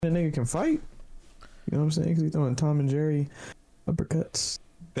nigga can fight. You know what I'm saying? Because he's throwing Tom and Jerry uppercuts.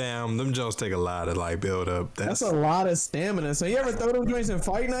 Damn, them jokes take a lot to like build up. That's a lot of stamina. So you ever throw them joints in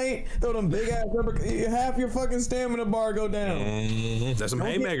fight night? Throw them big ass uppercuts. Half your fucking stamina bar go down. That's some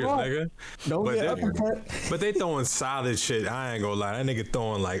haymakers, nigga. Don't get uppercut. But they throwing solid shit. I ain't gonna lie. That nigga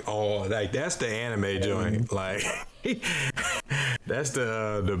throwing like all like that's the anime joint. Like that's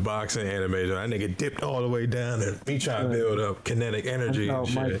the boxing anime joint. That nigga dipped all the way down and he trying to build up kinetic energy and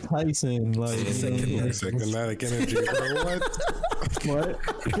shit. Mike Tyson, like kinetic energy, bro. What?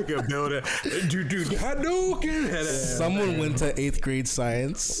 Nigga build it. Hadouken. Someone went to 8th grade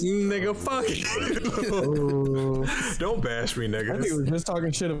science. Nigga, fuck you. Don't bash me, nigga. I think we was just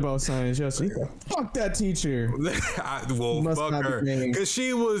talking shit about science yesterday. Fuck that teacher. Fuck her. Because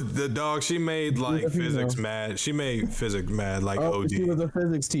she was the dog. She made like physics mad. She made physics mad like OD. She was a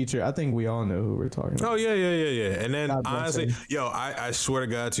physics teacher. I think we all know who we're talking about. Oh, yeah. And then honestly, I swear to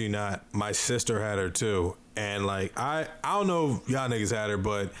God to you not, my sister had her too. And like I don't know if y'all niggas had her,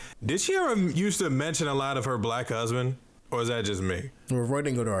 but did she ever used to mention a lot of her black husband, or is that just me? Well, Roy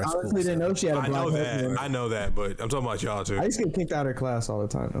didn't go to our school. I didn't know she had a black husband. I know that, but I'm talking about y'all too. I used to get kicked out of her class all the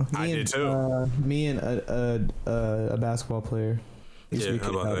time though. I did too. Me and a basketball player. Yeah, how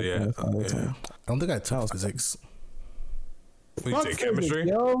about that? Yeah. I don't think I took physics. You take chemistry?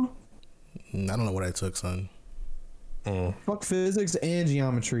 Yo. I don't know what I took, son. Fuck physics and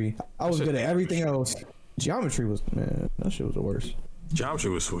geometry. I was good at everything else. Geometry was, man, that shit was the worst. Geometry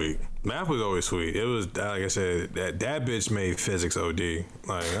was sweet. Math was always sweet. It was, like I said, that bitch made physics OD. Like,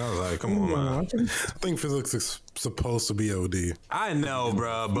 I was like, come on, man. I think physics is supposed to be OD. I know,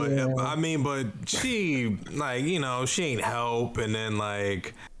 bro, but I mean, but she, like, you know, she ain't help. And then,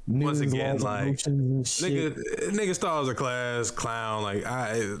 like, once again, like, niggas thought I was a class clown. Like,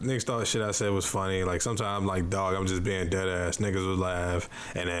 niggas thought the shit I said was funny. Like, sometimes, like, dog, I'm just being dead ass. Niggas would laugh.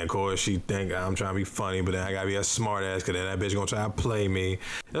 And then, of course, she think I'm trying to be funny, but then I gotta be a smart ass, because then that bitch gonna try to play me.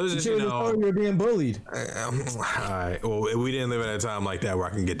 It was just, you know. You're being bullied. All right. Well, we didn't live at a time like that where I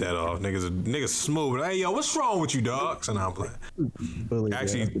can get that off. Niggas smooth. Hey, yo, what's wrong with you, dog? So now I'm playing. Bullied,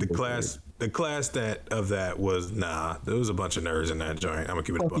 actually, the class that was, there was a bunch of nerds in that joint. I'm gonna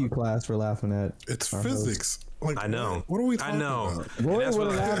keep it Fuck you, class, for laughing at. It's physics. Like, I know. What are we talking about? Roy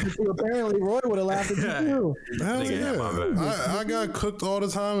would have laughed at you. Apparently, Roy would have laughed at you too. I got cooked all the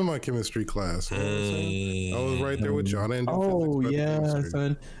time in my chemistry class. You know what I'm saying? I was right there with Jada and physics, yeah,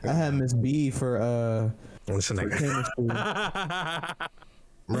 son. I had Miss B for chemistry. I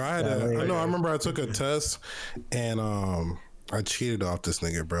remember I took a test and I cheated off this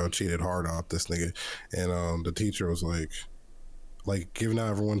nigga, bro. Cheated hard off this nigga. And the teacher was like giving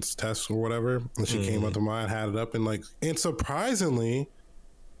out everyone's tests or whatever. And she came up to mine, had it up, and surprisingly,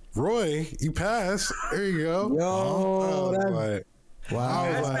 Roy, you passed. There you go. Yo, wow.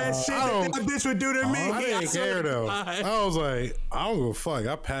 That's that shit that bitch would do to me. I didn't care though. I was like, I don't give a fuck.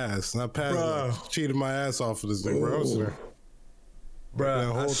 I passed. And I passed. Like, cheated my ass off of this thing, bro. Bro,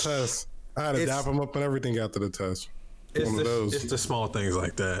 that whole test. I had to dap him up and everything after the test. It's the small things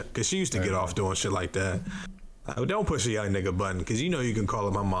like that. Because she used to get off doing shit like that. Don't push a young nigga button, because you know you can call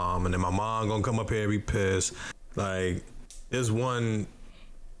her my mom, and then my mom gonna come up here and be pissed. Like, there's one...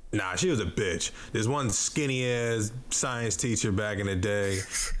 she was a bitch. There's one skinny ass science teacher back in the day.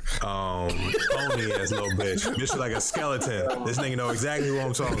 Phony ass little bitch. Bitch was like a skeleton. This nigga know exactly what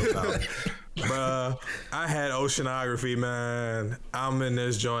I'm talking about. Bruh, I had oceanography, man. I'm in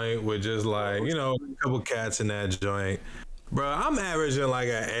this joint with just like, you know, a couple cats in that joint. Bruh, I'm averaging like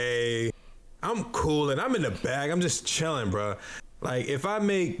an A. I'm cool and I'm in the bag. I'm just chilling, bruh. Like, if I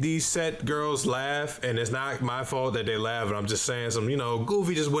make these set girls laugh, and it's not my fault that they laugh, and I'm just saying some, you know,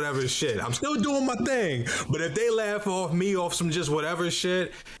 goofy, just whatever shit, I'm still doing my thing. But if they laugh off some just whatever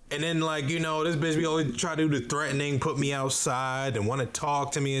shit, and then, like, you know, this bitch be always try to do the threatening, put me outside, and want to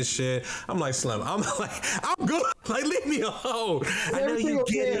talk to me and shit, I'm like, Slim, I'm good. Like, leave me alone. I know you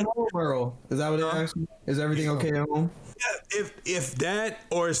get it. Earl. Is that what it actually? Is everything okay at home? If that,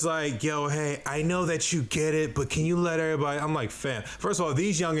 or it's like, yo, hey, I know that you get it, but can you let everybody? I'm like, fam. First of all,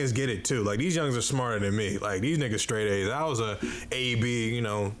 these youngins get it too. Like, these youngins are smarter than me. Like, these niggas straight A's. I was a A, B, you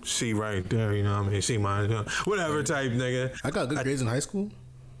know, C right there. You know what I mean? C minus, you know, whatever type nigga. I got good grades in high school.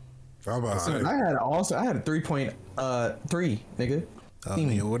 I had a 3.3, nigga.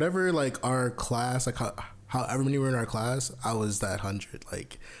 Whatever, like, our class, like however many were in our class, I was that 100.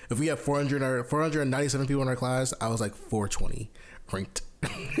 Like, if we had 497 people in our class, I was like 420 ranked.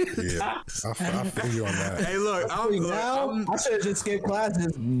 Yeah, I feel you on that. Hey, look, I should have just skipped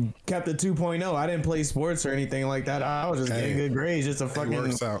classes, kept the 2.0. I didn't play sports or anything like that. I was just getting good grades just to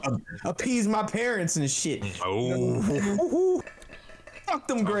fucking appease my parents and shit. Oh. fuck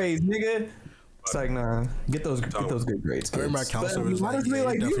them grades, nigga. It's like, nah, get those good grades. I remember my counselor was like, honestly,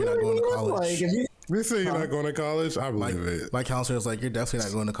 you're definitely not going to college. Like, if You say you're not going to college? I believe it. My counselor was like, you're definitely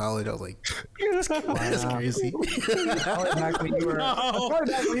not going to college. I was like, that's crazy. Probably back when you were. Probably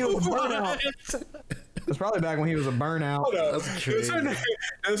back when he was a burnout. It's probably back when he was a burnout. That's crazy.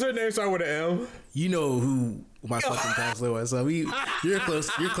 Does her name start with an M? You know who my fucking counselor was. So you're close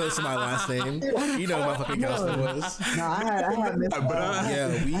to my last name. You know who my fucking counselor was. No, I had Miss.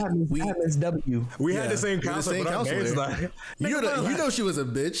 We had Miss W. We had the same counselor, but our names like you know she was a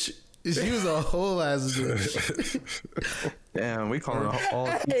bitch. She was a whole ass bitch. Damn, we call her all.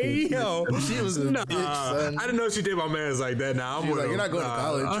 Hey yo, she was a bitch, son. I didn't know she did my man's like that. Now I'm like, you're not going to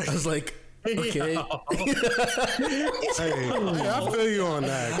college. I was like, okay. Hey, I feel you on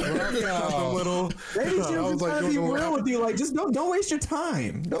that. A little. Maybe she was just trying to be real with you. Like, just don't waste your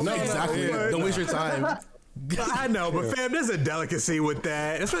time. Exactly. Don't waste your time. I know, but fam, there's a delicacy with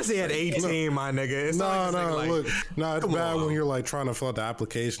that, especially at 18, my nigga. It's No, like, it's bad when you're like trying to fill out the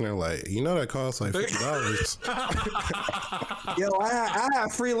application and like, that costs like $50. Yo, I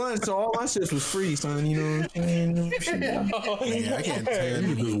had free lunch, so all my shit was free, son. You know what I'm saying? Yeah, I can't tell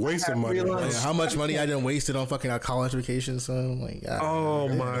You just wasting money. like, how much money I didn't waste it on fucking our college vacation, son. Like, oh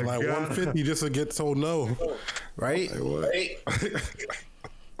my Like god, $150 just to get told no. right? Like, what?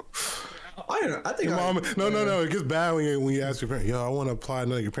 I think Your mom, no. It gets bad when you ask your parents, yo, I want to apply.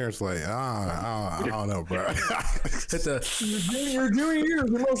 And your parents are like, I don't know, bro. Hit your junior year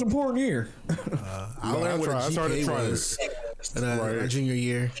is the most important year. I learned what a GPA was in our junior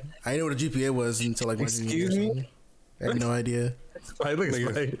year. I didn't know what a GPA was until like my junior year. Excuse me? I had no idea.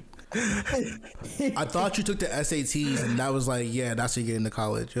 like, I thought you took the SATs and that was like, yeah, that's how you get into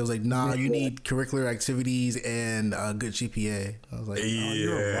college. It was like, nah, you need curricular activities and a good GPA. I was like,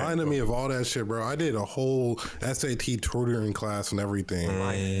 You're reminding me of all that shit, bro. I did a whole SAT tutoring class and everything.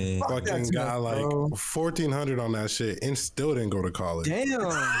 Fucking got like 1,400 on that shit and still didn't go to college. Damn.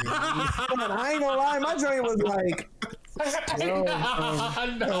 I ain't gonna lie, my joint was like. I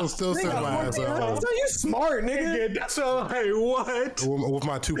still set my ass up. So you smart, nigga. that's all. Hey, what? With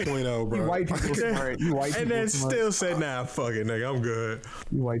my 2.0, bro. You white people smart. You white people And then smart. still said, nah, fuck it, nigga, I'm good.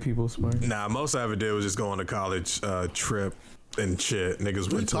 You white people smart. Nah, most I ever did was just go on a college trip and shit. Niggas what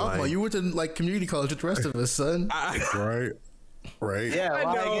are you went to talking about? You went to like community college with the rest of us, son. Right. Yeah,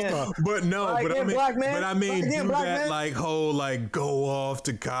 I know, but I mean, do that like whole like go off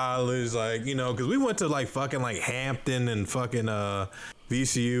to college, like because we went to like fucking like Hampton and fucking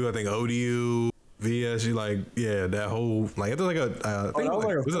VCU, I think ODU, VSU, like that whole like it was like a, I think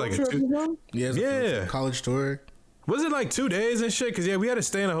was it like a two, yeah, college tour. Was it like 2 days and shit? Because we had to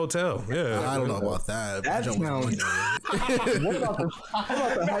stay in a hotel. Yeah, I don't know about that. That sounds. What about the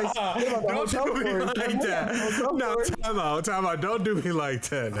hotel story? Like that. No, time out. Don't do me like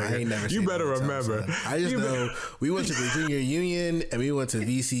that, nigga. I ain't never you better remember. I just know we went to Virginia Union and we went to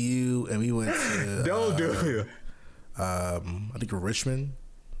VCU and we went to don't do it. I think Richmond.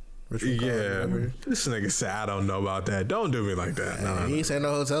 Yeah, this nigga said I don't know about that. Don't do me like that. No, he ain't saying no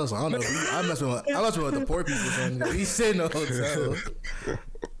hotels. So I don't know. I must be with the poor people. Son. He said no hotel.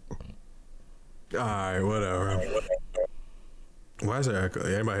 All right, whatever. Why is there echo?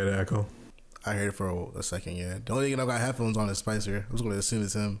 Anybody hear the echo? I heard it for a second. Yeah, the only thing I got headphones on is Spicer. I was going to assume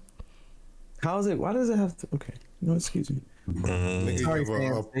it's him. How is it? Why does it have to? Okay, no, excuse me. Sorry,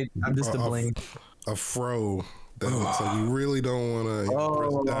 fans. I'm just to blame. A fro. So you really don't want to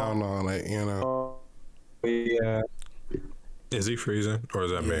press down on it, Yeah. Is he freezing or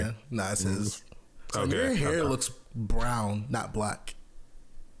is that me? Nah, it's his. So Okay. your hair looks brown, not black.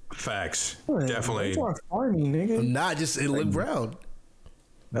 Facts. What? Definitely. You are farmy, nigga. Not just it look brown.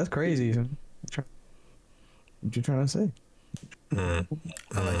 That's crazy. What you trying to say? I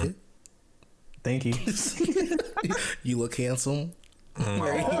like it. Thank you. You look handsome.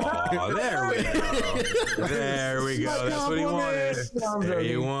 Oh, there we go. There we go. That's what he wanted. There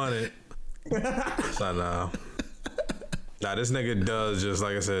you want it. So no. Nah, this nigga does just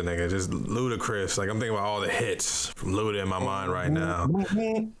like I said, nigga, just ludicrous. Like I'm thinking about all the hits from Luda in my mind right now.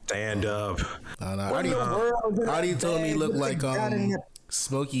 Stand up. Adi told me he looked like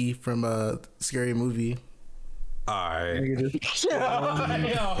Smokey from a Scary Movie. All right. Don't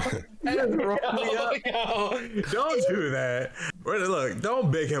do that. Look,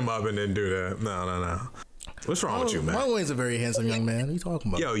 don't big him up and then do that. No. What's wrong with you, man? Marlon Wayne's a very handsome young man. What are you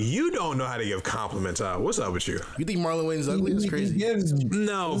talking about? Yo, you don't know how to give compliments out. What's up with you? You think Marlon Wayne's ugly? That's crazy.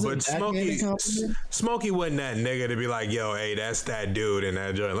 No, but Smokey wasn't that nigga to be like, yo, hey, that's that dude in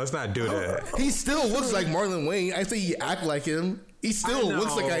that joint. Let's not do that. He still looks like Marlon Wayne. I say he act like him. He still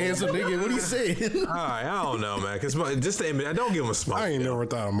looks like a handsome nigga. What are you saying? All right, I don't know, man. Because just the image, I don't give him a smoke. I ain't never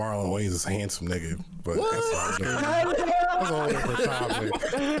thought of Marlon Wayans as a handsome nigga, but that's a whole different topic.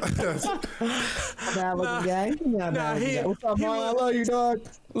 Bad looking guy. What's up, Marlon? I love you, dog.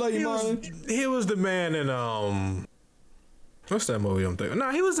 Love you, Marlon. He was the man in what's that movie I'm thinking?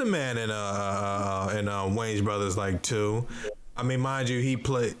 Nah, he was the man in Wayne's Brothers like 2. I mean, mind you, he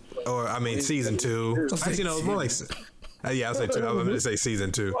played, or I mean, season 2. Actually, no, it's more like. Yeah, I'll say 2. I'm going to say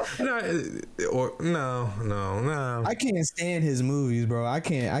season 2. No. I can't stand his movies, bro. I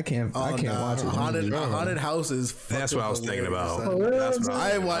can't watch it. Haunted House is. That's what I was thinking about.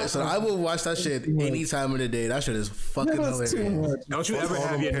 I will watch that shit any time of the day. That shit is fucking hilarious. Don't you ever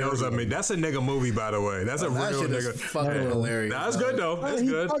have your nose on me? That's a nigga movie, by the way. That's a real nigga. Fucking hilarious. That's good though. That's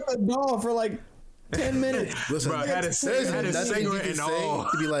good. He fucked a doll for like 10 minutes. Listen, bro, had a cigarette and all.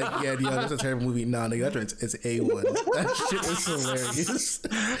 To be like, yeah, that's a terrible movie. Nah, nigga, it's A1. That shit is hilarious.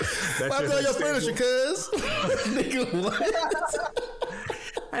 Why play your furniture, cuz? Nigga, what?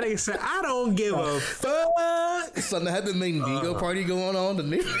 That nigga said, I don't give a fuck. Son, they had the main Vigo party going on. The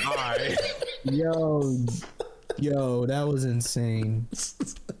nigga. All right. Yo, that was insane.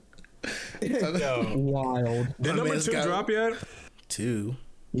 Wild. Did number 2 drop yet? 2.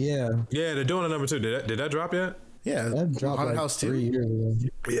 Yeah, they're doing a number 2. Did that drop yet? Yeah, that dropped Haunted like House 3 years ago.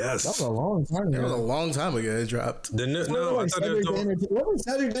 Yes, that was a long time ago. That was a long time ago. It dropped. I thought wasn't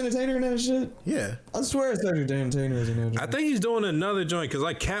Cedric the Entertainer in that shit? Yeah, I swear Cedric the Entertainer is in that. I think he's doing another joint because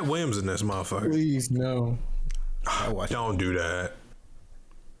like Cat Williams in this motherfucker. Please no. Don't do that.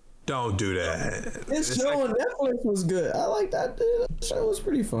 Don't do that. This show on Netflix was good. I like that. Dude. That show was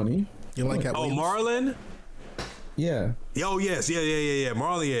pretty funny. You like Cat Williams? Marlon? Yeah. Oh yes, yeah.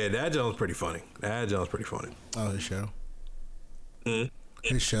 Marley, yeah, that Jones pretty funny. Oh, his show.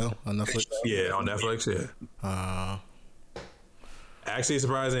 His show on Netflix. Yeah, on Netflix. Yeah. Actually,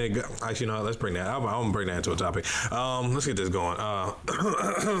 surprising. Actually, no. Let's bring that. I'm gonna bring that into a topic. Let's get this going.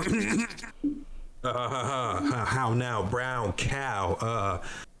 How now, brown cow?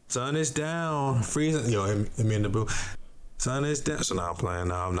 Sun is down, freezing. Yo, hit me in the booth. Sun is down. So now I'm playing.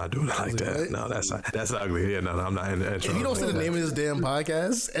 No, I'm not doing it like that. No, that's ugly. Yeah, no, I'm not in the intro. If you don't say the name of this damn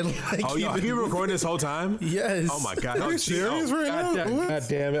podcast, and like, you recording this whole time? Yes. Oh my god. Are you serious right now? God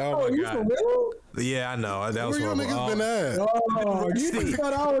damn it. Oh my god. Yeah, I know. That was Where horrible. you niggas been at? Oh, you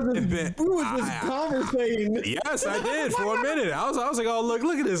thought I was just conversating. Yes, I did for a minute. I was like, oh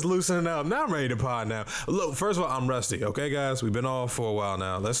look at this loosening up. Now I'm ready to pod now. Look, first of all, I'm rusty. Okay, guys, we've been off for a while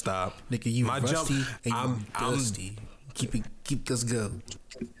now. Let's stop. Nigga, you rusty and you dusty. Keep us go.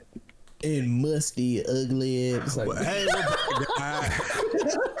 And musty, ugly. It's like, hey,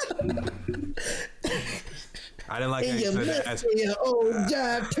 I didn't like how you said that. Your old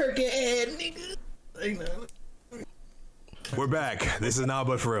jive turkey ass nigga. We're back. This is Now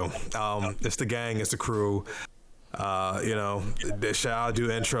But For Real. It's the gang. It's the crew. Shall I do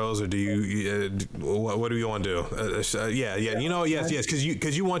intros or do you? What do you want to do? Yeah. Yes.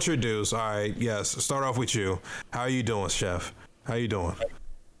 Because you want your dues. All right. Yes. Start off with you. How are you doing, Chef? How you doing?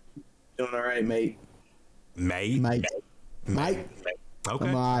 Doing all right, mate. Mate. Okay.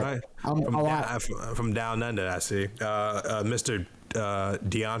 I'm all right. From down under, I see. Mr.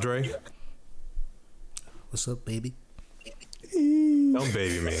 DeAndre. What's up, baby? Don't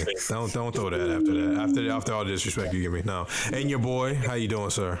baby me. Don't throw that after that. After all the disrespect you give me. No. And your boy, how you doing,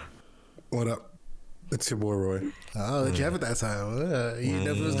 sir? What up? It's your boy Roy. Oh, did you have it that time? You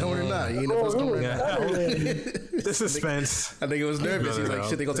know if it was coming or not. You know if it was coming or not. The suspense. I think it was nervous. He's like,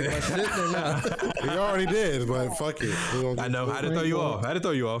 shit, they gonna take my shit or not? He already did, but fuck it. I know. I had to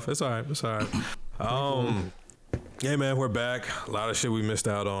throw you off. It's all right. Yeah, man, we're back. A lot of shit we missed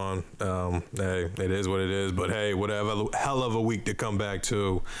out on. Hey, it is what it is. But hey, whatever. Hell of a week to come back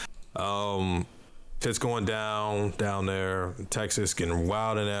to. Shit's going down there. Texas getting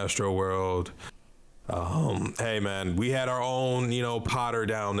wild in AstroWorld. Hey, man, we had our own, podder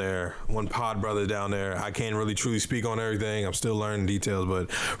down there. One pod brother down there. I can't really truly speak on everything. I'm still learning details.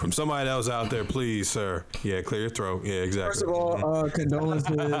 But from somebody else out there, please, sir. Yeah, clear your throat. Yeah, exactly. First of all, condolences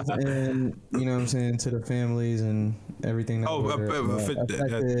and, what I'm saying, to the families and everything that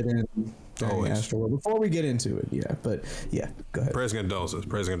affected and during AstroWorld. Before we get into it, go ahead. Praise and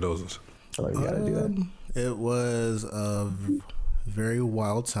condolences. Oh, you gotta do that. It was a very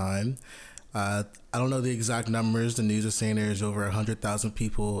wild time. I don't know the exact numbers. The news is saying there's over 100,000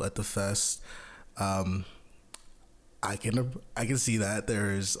 people at the fest. I can see that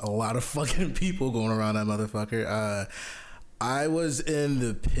there's a lot of fucking people going around that motherfucker. I was in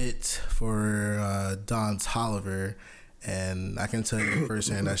the pit for Don Tolliver, and I can tell you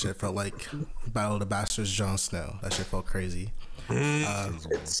firsthand that shit felt like Battle of the Bastards, Jon Snow. That shit felt crazy.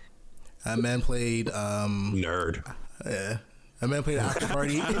 A man played nerd. Yeah. A man played after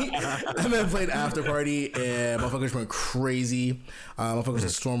party. A man played after party, and motherfuckers went crazy. Motherfuckers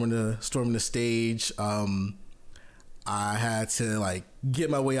were storming the stage. I had to like get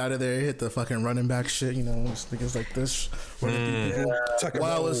my way out of there, hit the fucking running back shit, you know, niggas like this running through people.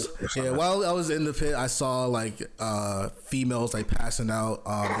 While I was in the pit, I saw like females like passing out.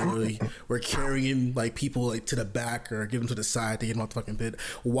 They really were carrying like people like to the back or get them to the side to get them out the fucking pit.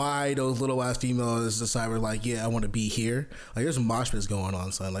 Why those little ass females decided like, yeah, I want to be here. Like there's mosh pits going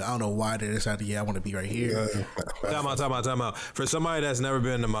on, son. Like I don't know why they decided, yeah, I want to be right here. Time out. For somebody that's never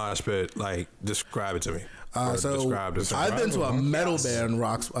been in the mosh pit, like describe it to me. So I've been to a metal band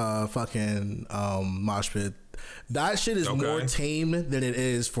rock fucking mosh pit. That shit is more tame than it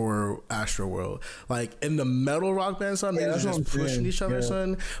is for AstroWorld. Like in the metal rock band, son, they're just pushing each other,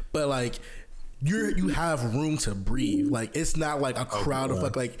 son. But like you have room to breathe. Like it's not like a crowd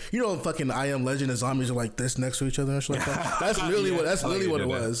of like fucking I Am Legend and zombies are like this next to each other and shit like that. That's really what it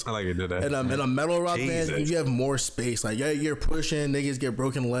was. I like it did that. And in a metal rock band, you have more space. Like you're pushing, niggas get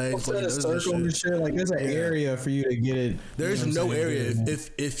broken legs. Like, there's an area for you to get it. There's no area.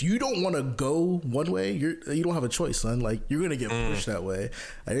 If you don't want to go one way, you don't have a choice, son. Like you're gonna get pushed that way.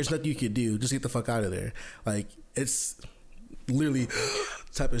 Like, there's nothing you can do. Just get the fuck out of there. Like it's literally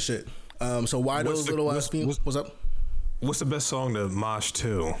type of shit. So why those little ass themes? What's up? What's the best song to mosh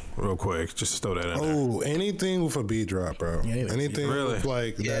to? Real quick, just throw that in. Oh, anything with a beat drop, bro. Yeah, anything really? With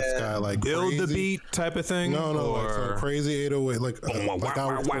like that's got like build the beat type of thing. No, like some crazy 808. Like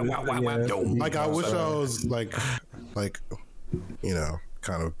I wish I was like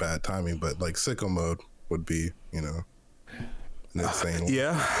kind of bad timing, but like sicko mode would be insane.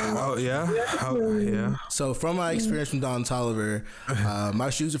 Yeah. So from my experience from Don Tolliver, my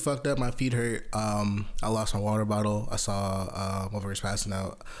shoes are fucked up, my feet hurt. I lost my water bottle. I saw motherfuckers passing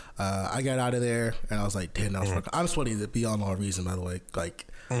out. I got out of there and I was like, damn, that was fucking. I'm sweaty beyond all reason, by the way. Like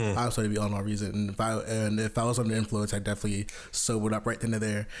I'm sweaty beyond all reason. And if I was under influence, I definitely sobered up right then and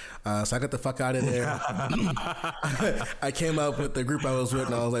there. So I got the fuck out of there. I came up with the group I was with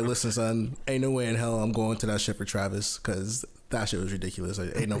and I was like, listen, son, ain't no way in hell I'm going to that shit for Travis, because that shit was ridiculous.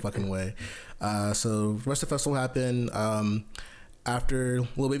 Like, ain't no fucking way. So the rest of the festival happened. After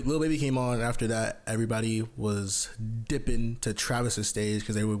Lil Baby came on, after that, everybody was dipping to Travis's stage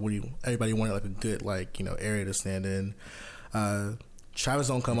because everybody wanted like a good area to stand in. Travis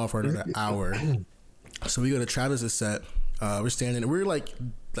don't come on for another hour, so we go to Travis's set. We're standing. We're like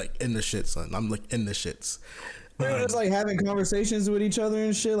in the shit, son. I'm like in the shits. They're just like having conversations with each other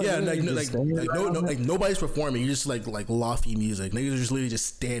and shit. Like nobody's performing. You just like lofty music. Niggas are just literally just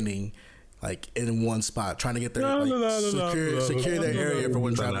standing like in one spot trying to get their secure their area for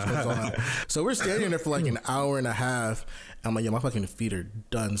when Travis comes on. So we're standing there for like an hour and a half. And I'm like, yo, my fucking feet are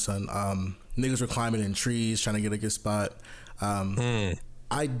done, son. Niggas were climbing in trees trying to get a good spot.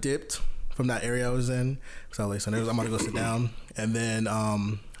 I dipped from that area I was in. So I was like, so I'm gonna go sit down, and then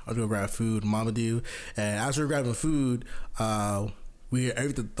I'll go grab food, Mama do. And as we're grabbing food, the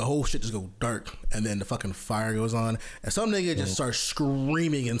whole shit just go dark, and then the fucking fire goes on, and some nigga just starts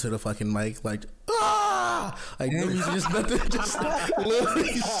screaming into the fucking mic like, ah, like no music, just nothing, just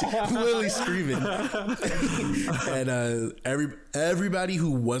literally screaming. And everybody who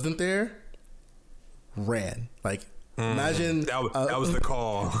wasn't there ran. Like, imagine that was the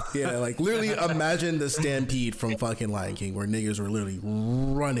call. Yeah, like literally imagine the stampede from fucking Lion King where niggas were literally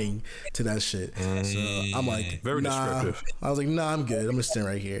running to that shit. So I'm like, very descriptive. I was like, nah, I'm good. I'm gonna stand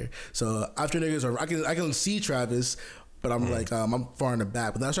right here. So after niggas are, I can see Travis, but I'm like, I'm far in the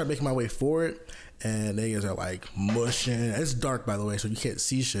back. But then I start making my way forward, and niggas are like mushing. It's dark, by the way, so you can't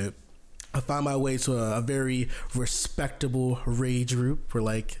see shit. I found my way to a very respectable rage group where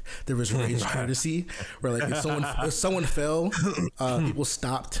like there was rage courtesy, where like if someone fell, people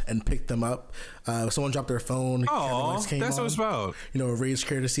stopped and picked them up. Someone dropped their phone. Oh, that's what it's about. Rage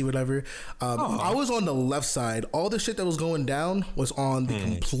courtesy, whatever. I was on the left side. All the shit that was going down was on the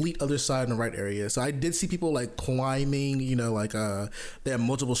complete other side in the right area. So I did see people like climbing. They had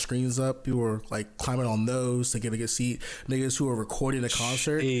multiple screens up. People were like climbing on those to get a good seat. Niggas who were recording a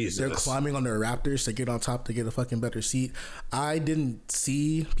concert, they're climbing on their Raptors to get on top to get a fucking better seat. I didn't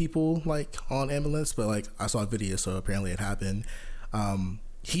see people like on ambulance, but like I saw a video, so apparently it happened.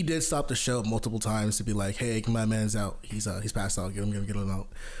 He did stop the show multiple times to be like, "Hey, my man's out. He's passed out. Get him out."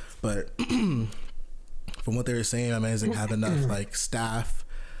 But from what they were saying, my man didn't have enough like staff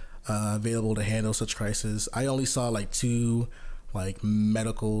available to handle such crisis. I only saw like 2 like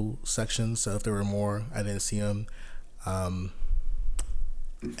medical sections, so if there were more, I didn't see them.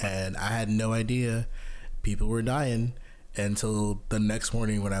 And I had no idea people were dying, until the next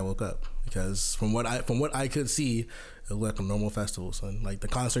morning when I woke up, because from what I could see, it was like a normal festival, son. Like the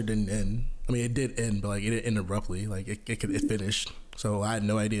concert didn't end. I mean, it did end, but like it didn't end abruptly. Like it finished. So I had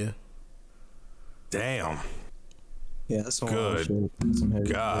no idea. Damn. Yeah, that's good.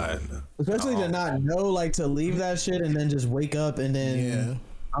 God. Especially to not know, like, to leave that shit and then just wake up and then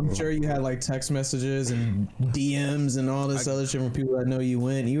I'm sure you had like text messages and DMs and all this other shit from people that know you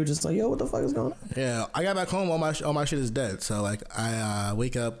went. You were just like, yo, what the fuck is going on? Yeah, I got back home, all my shit is dead. So like I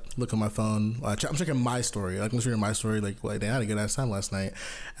wake up, look at my phone, I'm checking my story. Like I'm reading my story, like damn, I had a good ass time last night.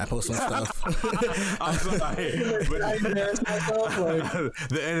 I post some stuff. I'm sorry.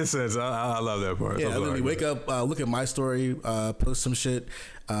 The innocence, I love that part. Yeah, I literally wake up, look at my story, post some shit.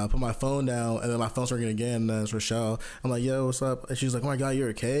 Put my phone down, and then my phone's ringing again. It's Rochelle. I'm like, yo, what's up? And she's like, oh my God, you're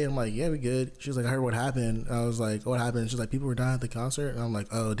okay? I'm like, yeah, we good. She's like, I heard what happened. I was like, what happened? She's like, people were dying at the concert. And I'm like,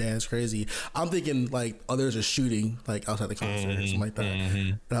 oh, damn, it's crazy. I'm thinking like, oh, there's a shooting like outside the concert or something like that.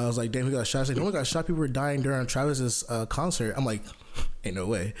 And I was like, damn, who got shot? She's like, no one got shot. People were dying during Travis's concert. I'm like, ain't no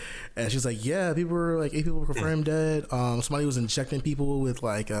way. And she's like, yeah, 8 people were confirmed dead. Somebody was injecting people with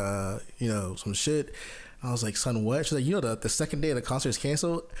like, some shit. I was like, son, what? She's like, you know, the second day of the concert is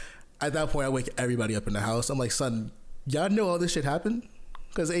canceled. At that point, I wake everybody up in the house. I'm like, son, y'all know all this shit happened?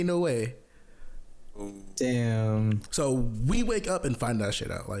 Because ain't no way. Damn. So we wake up and find that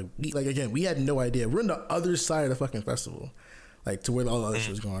shit out. Again, we had no idea. We're on the other side of the fucking festival, like to where all the other shit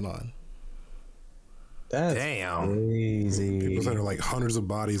was going on. That's crazy. People said there were like hundreds of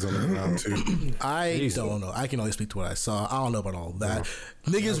bodies on the ground too. I don't know. I can only speak to what I saw. I don't know about all that.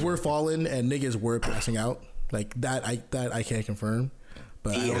 Niggas were falling and niggas were passing out. Like that I can't confirm.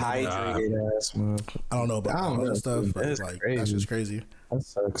 But dehydrated ass. I don't know about all that stuff. But that's just crazy. That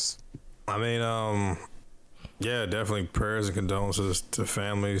sucks. I mean, yeah, definitely prayers and condolences to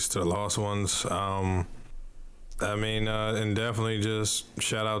families, to the lost ones. I mean, and definitely just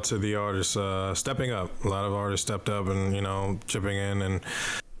shout out to the artists stepping up. A lot of artists stepped up and, chipping in and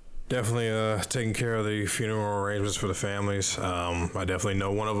definitely taking care of the funeral arrangements for the families. I definitely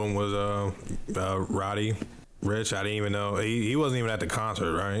know one of them was Roddy Rich. I didn't even know. He wasn't even at the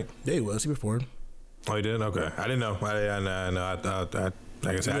concert, right? Yeah, he was. He performed. Oh, he did? Okay. I didn't know. Like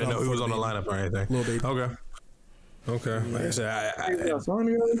I said, I didn't know he was on the lineup or anything. Little baby. Okay. Like I said,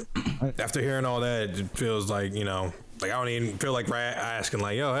 after hearing all that, it feels like, I don't even feel like asking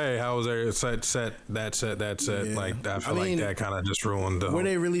like, yo, hey, how was there set that set. Yeah. Like I feel like that kind of just ruined where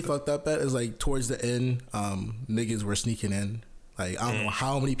they really fucked up at is like towards the end, niggas were sneaking in. Like I don't know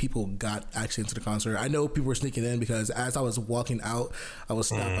how many people got actually into the concert. I know people were sneaking in because as I was walking out, I was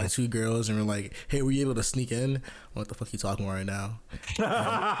stopped by 2 girls and were like, hey, were you able to sneak in? What the fuck are you talking about right now?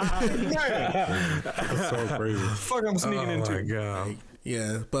 That's so crazy. Fuck, I'm sneaking into. Oh my God. Like,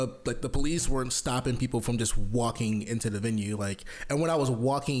 yeah, but like the police weren't stopping people from just walking into the venue. Like, and when I was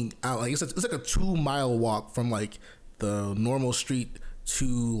walking out, like it's like a 2-mile walk from like the normal street to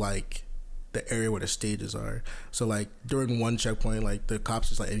like the area where the stages are. So like during one checkpoint, like the cops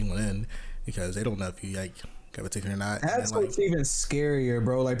just let anyone in because they don't know if you like got a ticket or not. That's what's even scarier,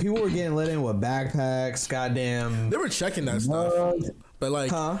 bro. Like people were getting let in with backpacks. Goddamn, they were checking that stuff, but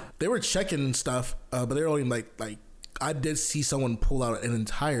like they were checking stuff, but they were only like I did see someone pull out an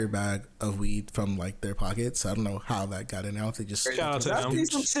entire bag of weed from like their pockets. So I don't know how that got in. I don't think just shout out to them. I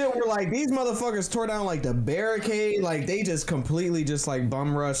some shit where like these motherfuckers tore down like the barricade. Like they just completely just like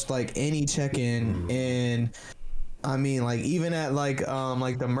bum rushed like any check in. And I mean like even at like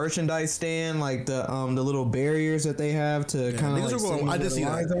the merchandise stand, like the little barriers that they have to kind of I did see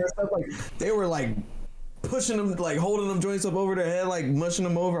that. Stuff, like they were like pushing them, like holding them joints up over their head, like mushing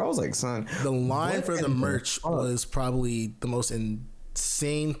them over. I was like, son, the line for the merch was probably the most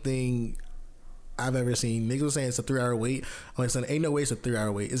insane thing I've ever seen. Niggas was saying it's a 3-hour wait. I'm like, son, ain't no way it's a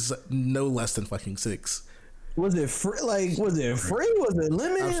 3-hour wait. It's no less than fucking 6. Was it free? Like, was it free? Was it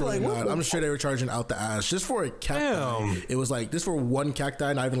limited? Absolutely like, not. I'm sure they were charging out the ass just for a cacti. It was like this for one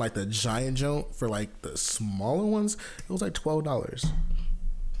cacti, not even like the giant joint. For like the smaller ones, it was like $12.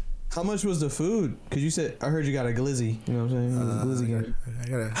 How much was the food? Because you said, I heard you got a glizzy. You know what I'm saying? Glizzy I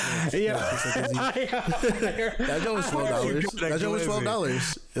got that joint was $12. That joint was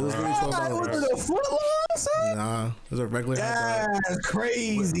 $12. It was really $12. Was it a foot long, son? Nah, it was a regular hot dog. That's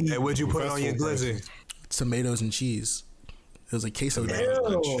crazy. Hey, what'd you put on your glizzy? Tomatoes and cheese. It was a queso dog.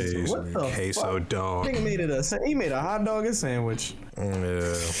 What the queso fuck? dog. He made a hot dog and sandwich. Yeah.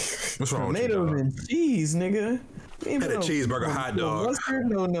 What's wrong with you, Tomatoes and cheese, nigga. Had a cheeseburger hot dog. Mustard,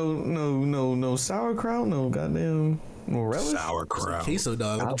 no sauerkraut, no goddamn. Well, relish? Sauerkraut. Queso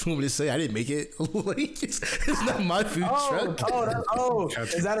dog. What you want me to say? I didn't make it. Like, it's not my food truck.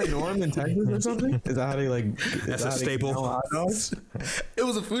 Is that a norm in Texas or something? Is that how they like? That's a staple. Hot dogs? It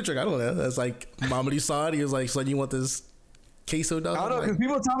was a food truck. I don't know. That's like Mama saw it. He was like, "Son, you want this queso dog?" I don't know, because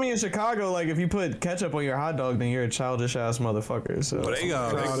people tell me in Chicago, like, if you put ketchup on your hot dog, then you're a childish ass motherfucker. So But they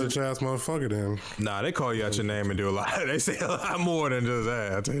Childish ass motherfucker then. nah, they call you out your name and do a lot. They say a lot more than just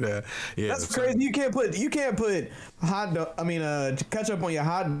that. I'll tell you that. Yeah, that's crazy. You can't put ketchup on your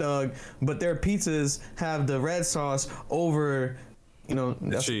hot dog, but their pizzas have the red sauce over. You know,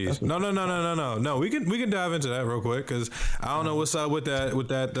 cheese. No. We can dive into that real quick because I don't know what's up with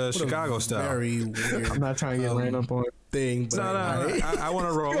that Chicago style. Very weird. I'm not trying to get ran up on thing. But I want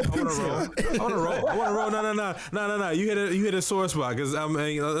to roll. No. You hit a sore spot because I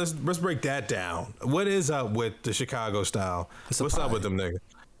mean, let's break that down. What is up with the Chicago style? What's up with them niggas?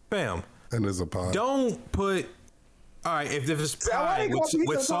 Bam. And there's a pie. Don't put. All right, if it's pie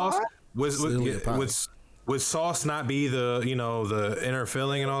with sauce, would sauce not be the the inner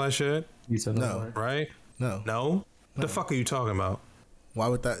filling and all that shit? No. Right? No. The fuck are you talking about? Why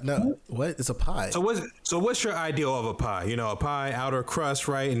would that? No. What? It's a pie. So what's your ideal of a pie? A pie, outer crust,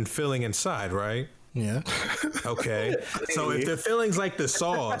 right, and filling inside, right? Yeah. Okay. So if the filling's like the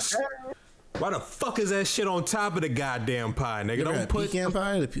sauce, why the fuck is that shit on top of the goddamn pie, nigga? Don't put pecan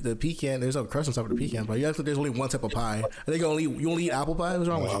pie. The pecan. There's a crust on top of the pecan pie. There's only one type of pie. You only eat apple pie. What's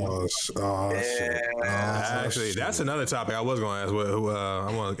wrong with you? Shit. Actually, that's another topic I was going to ask.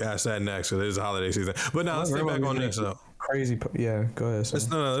 I want to ask that next because it is a holiday season. But now let's stay back on this. Crazy. Yeah, go ahead. Let's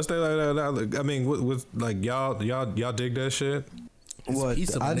stay like that. I mean, with like y'all dig that shit? What?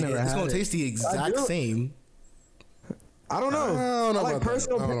 Pizza, it's gonna taste the exact same. I don't know. I like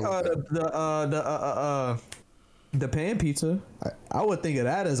personal the pan pizza. I would think of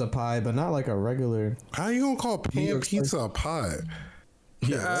that as a pie, but not like a regular. How you gonna call pan pizza a pie?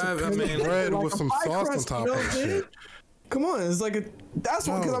 Yeah, I mean, bread like with some sauce on top of it. Come on, it's like that's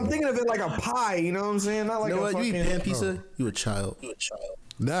what, because I'm thinking of it like a pie. You know what I'm saying? Not like you eat pan pizza. You a child.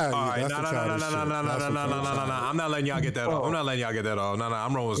 Nah, all right, no. I'm not letting y'all get that off. No,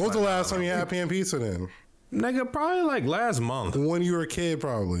 I'm rolling. When's the last time you had pan pizza then? Nigga, probably like last month. When you were a kid,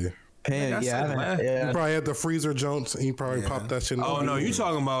 probably. Pan, yeah. You probably had the freezer jumps and you probably popped that shit in. Oh, no, you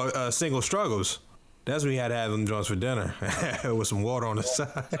talking about single struggles. That's when you had to have them joints for dinner with some water on the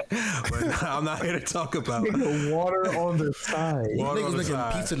side. But I'm not here to talk about water on the side. Water niggas making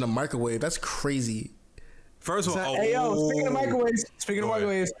pizza in the microwave. That's crazy. First of all, hey yo, speaking of microwaves,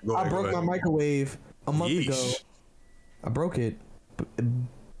 I broke my microwave a month ago. I broke it,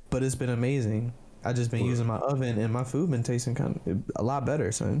 but it's been amazing. I just been using my oven and my food been tasting a lot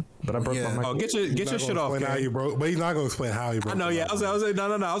better, son. But I broke my microwave. Oh, get your shit off. How you broke, but he's not gonna explain how he broke. I know. Yeah, I was like,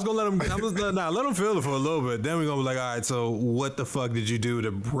 no. I was gonna let him. Let him feel it for a little bit. Then we're gonna be like, all right. So what the fuck did you do to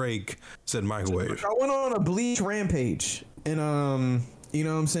break said microwave? I went on a bleach rampage, and you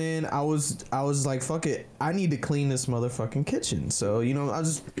know what I'm saying? I was like, fuck it. I need to clean this motherfucking kitchen. So, I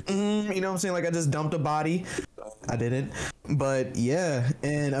just, you know what I'm saying? Like, I just dumped a body. I didn't. But, yeah.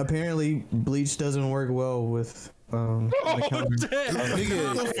 And apparently, bleach doesn't work well with, Damn.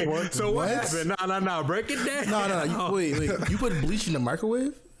 So what happened? No. Break it down. No. Wait. You put bleach in the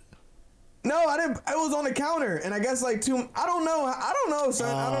microwave? No, I didn't. It was on the counter, and I guess like I don't know,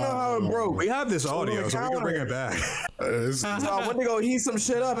 son. I don't know how it broke. We have this audio, so we can bring it back. So I went to go heat some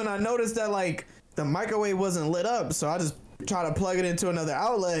shit up, and I noticed that like the microwave wasn't lit up, so I just tried to plug it into another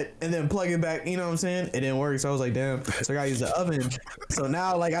outlet and then plug it back. You know what I'm saying? It didn't work, so I was like, damn. So I gotta use the oven. So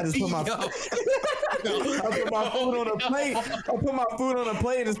now, like, I just put my I put my food on a plate. I put my food on a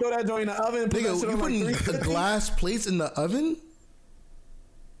plate and just throw that joint in the oven. Nigga, you putting glass plates in the oven?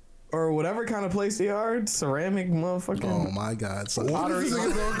 Or whatever kind of place they are, ceramic motherfucking. Oh my god! So what is he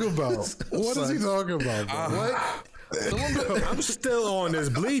talking about? What is he talking about? What? I'm still on this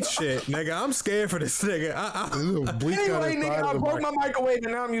bleach shit, nigga. I'm scared for this nigga. Anyway, nigga, I broke my microwave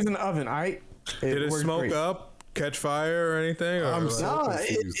and now I'm using the oven. All right. Did it smoke up, catch fire, or anything? Or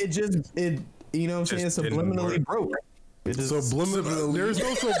it just you know what I'm saying? Subliminally broke. Subliminally. There's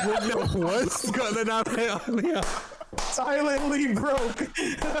no subliminal. What? Silently broke.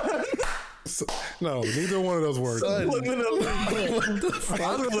 No, neither one of those words. I'm gonna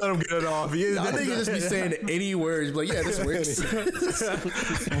let him get it off. I think you just be saying any words, like, yeah, this works.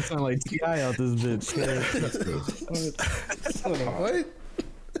 I sound like T.I. out this bitch. What?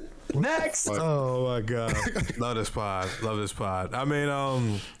 Next. Oh my god, love this pod. I mean,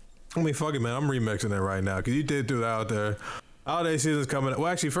 fuck it, man. I'm remixing it right now because you did do that out there. Holiday season's coming.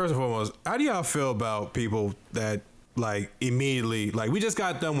 Well, actually, first and foremost, how do y'all feel about people that like immediately, like we just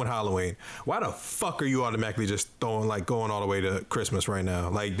got done with Halloween. Why the fuck are you automatically just going all the way to Christmas right now?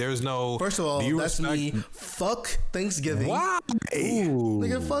 Like there's no. First of all, that's me. Fuck Thanksgiving. Why?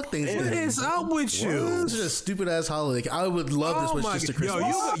 Nigga, fuck Thanksgiving. What is up with you? This is a stupid ass holiday. I would love this was just a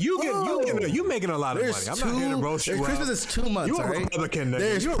Christmas. Yo, you making a lot of money. I'm not here to roast you. Christmas is 2 months. You all right? Republican, nigga.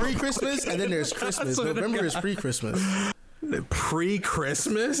 There's pre-Christmas and then there's Christmas. November is pre-Christmas.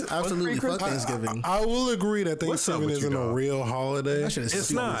 Pre-Christmas? Absolutely, fuck Thanksgiving. I will agree that Thanksgiving isn't a real holiday.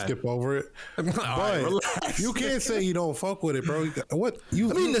 It's not. Skip over it. But you can't say you don't fuck with it, bro. What? I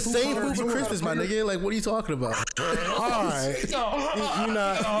mean, the same food for Christmas, my nigga. Like, what are you talking about? All right,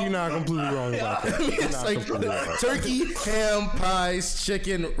 you're not completely wrong about that. It's like turkey, ham, pies,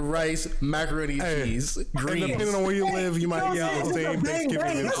 chicken, rice, macaroni, cheese, greens. And depending on where you live, you might get the same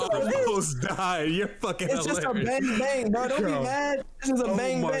Thanksgiving. I almost died. You're fucking It's hilarious. just a bang bang, bro. Don't be mad. This is a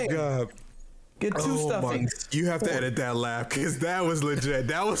bang bang. Oh my god. Get two stuffings. You have to edit that laugh because that was legit.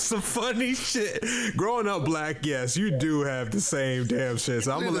 That was some funny shit. Growing up black, yes, you do have the same damn shit.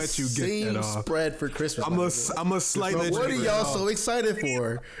 So I'm gonna let you get that off. Spread for Christmas. I'm a slightly. What are y'all so excited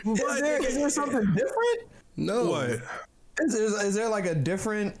for? Is there something different? No. What? Is there like a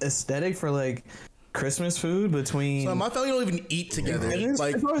different aesthetic for like Christmas food between? So my family don't even eat together.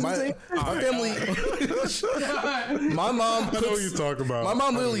 Like my family, my mom. I know what you're talking about. My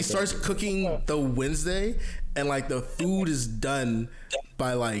mom literally starts cooking the Wednesday, and like the food is done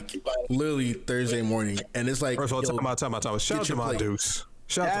by like literally Thursday morning, and it's like. First of all, time out. Shout out to my deuce.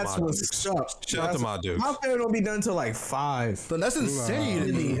 That's what's up. Shout out to my dudes. My family don't be done till like 5. But that's insane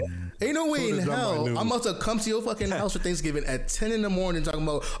to me. Ain't no way in hell I'm about to come to your fucking house for Thanksgiving at 10 in the morning talking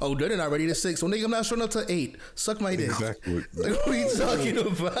about, oh, dinner not ready to 6. So nigga, I'm not showing up till 8. Suck my dick. Exactly. Like, what are you talking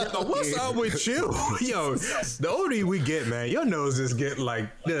about? Yo, what's up with you? Yo, the older we get, man, your nose is getting like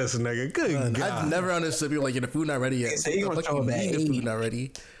this, nigga. Good God. I've never understood people like, the food not ready yet. So you gonna show the food not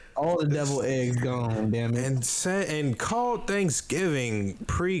ready. All the devil eggs gone, damn it. And called Thanksgiving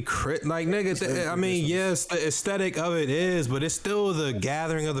pre-crit, like nigga. I mean, yes, the aesthetic of it is, but it's still the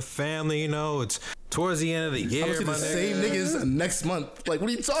gathering of the family. You know, it's towards the end of the year. I'm gonna see the same niggas next month. Like, what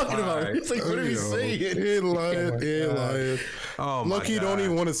are you talking about? Right. It's like, what are we saying? He lying. Oh my Lucky, you don't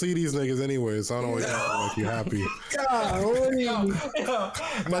even want to see these niggas anyway, so I don't want to like you happy.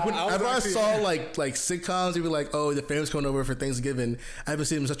 Like whenever I saw like sitcoms, they'd be like, "Oh, the family's coming over for Thanksgiving." I haven't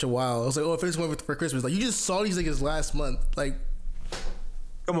seen them in such a while. I was like, "Oh, the family's coming over for Christmas." Like, you just saw these niggas last month. Like,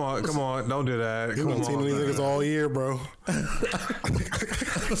 come on, don't do that. You haven't seen these niggas all year, bro.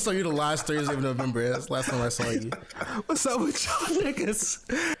 I saw you the last Thursday of November. That's the last time I saw you. What's up with y'all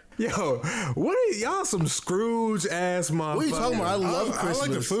niggas? Yo, what are y'all some Scrooge ass motherfuckers? What are you talking about? I love Christmas. I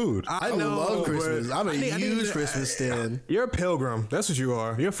like the food. I love Christmas. I'm a huge Christmas stan. You're a pilgrim. That's what you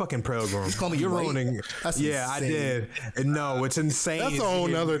are. You're a fucking pilgrim. Call me You're white. ruining. That's yeah, insane. I did. And no, it's insane. That's a whole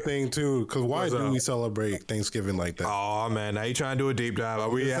nother thing too. Because why What's do up? we celebrate Thanksgiving like that? Oh man, now you trying to do a deep dive?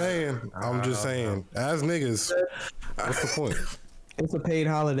 I'm just saying. As niggas, what's the point? It's a paid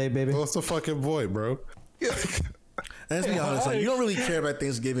holiday, baby. What's the fucking point, bro? Let's be honest. Like, you don't really care about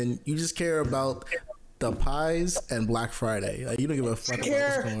Thanksgiving. You just care about the pies and Black Friday. Like, you don't give a fuck. I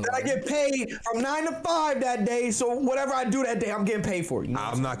care that I get paid from 9 to 5 that day. So whatever I do that day, I'm getting paid for it. You know?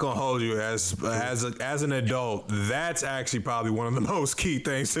 I'm not gonna hold you as an adult. That's actually probably one of the most key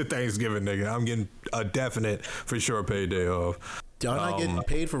things to Thanksgiving, nigga. I'm getting a definite for sure payday off. Y'all not getting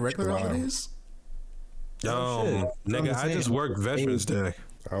paid for regular holidays? Nigga, I just worked Veterans Day.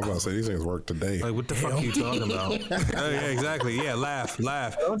 I was about to say these things work today. Like, what the fuck are you talking about? Yeah, exactly. Yeah, laugh.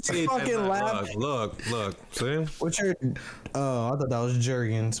 Don't you fucking laugh. Look. See? What's your? Oh, I thought that was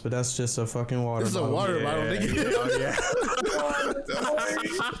Jergens, but that's just a fucking water. This is a water bottle, nigga. Oh, yeah.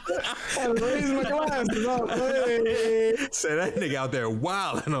 I raised my glasses up. Hey. Say that nigga out there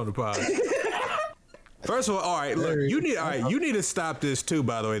wilding on the pod. First of all right, look, you need to stop this too,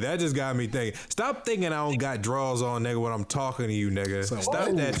 by the way. That just got me thinking. Stop thinking I don't got drawers on, nigga, when I'm talking to you, nigga.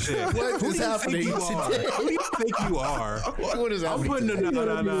 Stop that shit. What is happening today? Who do you think you are? What is happening? I'm putting no.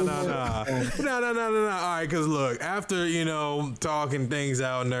 All right, because look, after, talking things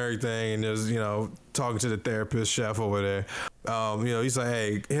out and everything, and just, talking to the therapist chef over there, he's like,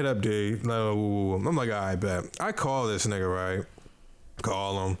 hey, hit up D. No, I'm like, all right, bet. I call this nigga, right?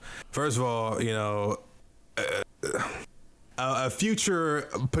 Call him. First of all, a future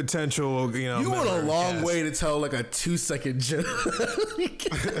potential, You went a long way to tell like a 2-second joke.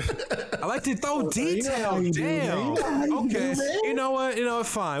 I like to throw detail. Damn. Okay. You know what?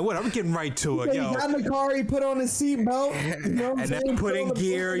 Fine. What? I'm getting right to it. He got in the car. He put on his seatbelt. And then put in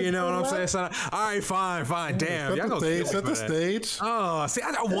gear. You know what I'm saying? So, all right. Fine. Damn. Set the stage. Oh, see,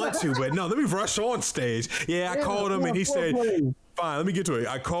 I don't want to, but no. Let me rush on stage. Yeah, I called him and he said, fine, let me get to it.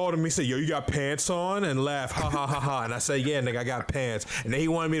 I called him. He said, yo, you got pants on? And laughed. Ha, ha, ha, ha. And I said, yeah, nigga, I got pants. And then he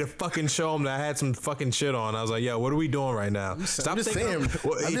wanted me to fucking show him that I had some fucking shit on. I was like, yo, what are we doing right now? I'm just saying,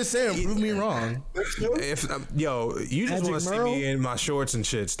 prove me wrong. If you just want to see me in my shorts and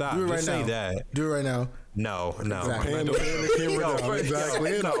shit. Stop. Do it right just say now. that. Do it right now. No. Exactly.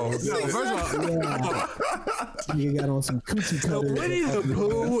 Exactly. First of all, You got on some coochie cutters. Winnie the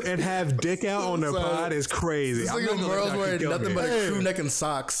Pooh and have dick out on their pod is crazy. It's like a girl's wearing nothing but a crew neck and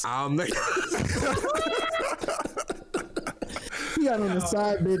socks. You got on the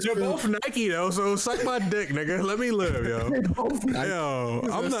side, bitch. You're both Nike though, so suck my dick, nigga. Let me live, yo.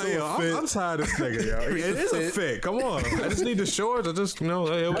 I'm tired of this nigga, yo. It is a fit. Come on, I just need the shorts. I just I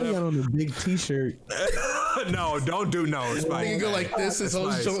got on a big T-shirt. No, don't do no. Spice. Nigga go like this, his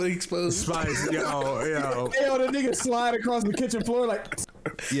whole shoulder exposed. Spice, yo. Hey, the nigga slide across the kitchen floor like.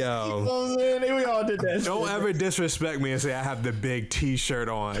 Yo, we all did that. Don't ever disrespect me and say I have the big T-shirt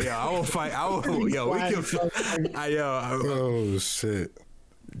on. Yo, I will fight. We can. Oh shit!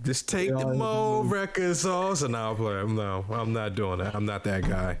 Just take the Mo records off. So now no, I'm not doing that. I'm not that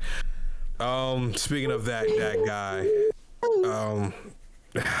guy. Speaking of that guy,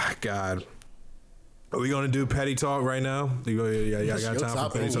 God. Are we gonna do petty talk right now? I got time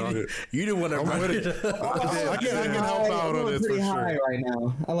for petty talk. You didn't want to run it. I can help out on this for high sure. right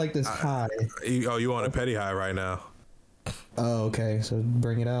now. I like this high. You on a petty high right now? Oh, okay. So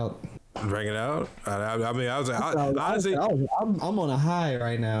bring it out. Bring it out. I mean, I was like, honestly, I'm on a high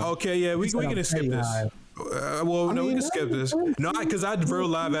right now. Okay, yeah, we can skip this. We can skip this. No, because I real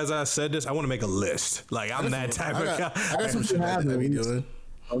live as I said this, I want to make a list. Like I'm that type of guy. I got some shit I be doing.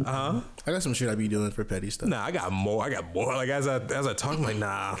 I got some shit I be doing for petty stuff. Nah, I got more. Like as I talk, I'm like,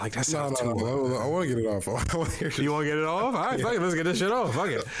 nah, like that sounds too. No, I want to get it off. You want to get it off? All right, fuck it. Let's get this shit off. Fuck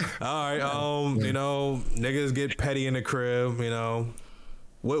it. All right. Niggas get petty in the crib.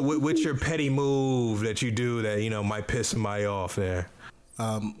 What's your petty move that you do that might piss somebody off there?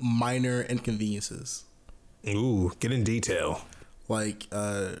 Minor inconveniences. Ooh, get in detail. Like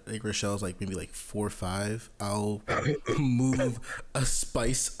Rochelle's like maybe like 4 or 5. I'll move a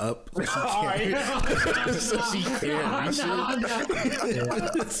spice up so she can't. So she can't reach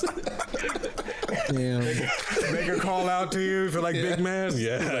it. Damn. Make her call out to you for like big man.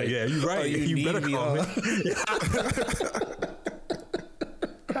 Yeah, you're right. You better call me.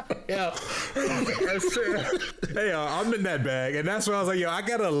 Yeah. Hey, I'm in that bag, and that's why I was like, I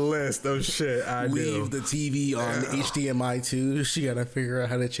got a list of shit I do. Leave the TV on HDMI too. She gotta figure out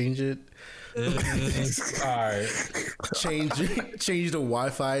how to change it. All right. Change the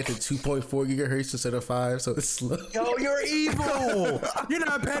Wi-Fi to 2.4 gigahertz instead of 5, so it's slow. Yo, you're evil. You're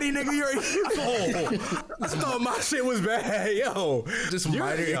not petty, nigga. You're evil. I thought my shit was bad. Yo, just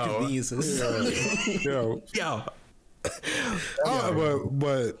minor inconveniences. Yo.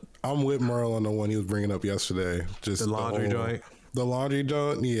 But I'm with Merle on the one he was bringing up yesterday. Just the laundry joint. The laundry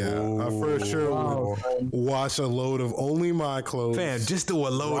joint, yeah. I for sure would wash a load of only my clothes. Fam, just do a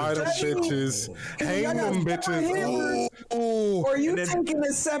load of them bitches. Hang them bitches. Or are you taking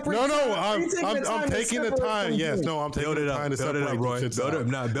a separate? No, I'm taking the time. Yes, no, I'm taking the time to separate them shits out.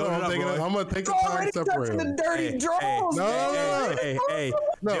 Build it up, I'm gonna take the time to separate them. The dirty drawers. Hey.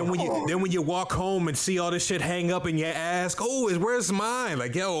 Then when you walk home and see all this shit hang up in your ass, where's mine?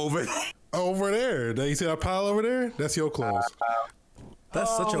 Like, yo, over there. You see that pile over there? That's your clothes.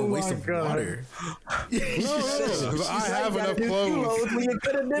 That's such a waste of water. No, I have enough clothes.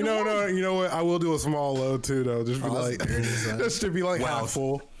 You know what? I will do a small load too, though. Just be that should be like half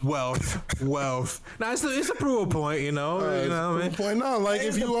full. Wealth. Now it's a proof point, you know. You know what I mean? Point. No, like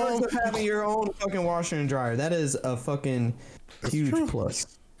if you having your own fucking washer and dryer, that is a fucking huge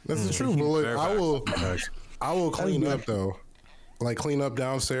plus. That's the truth. But look, I will clean up though. Like clean up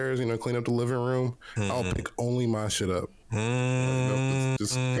downstairs, clean up the living room. I'll pick only my shit up. That's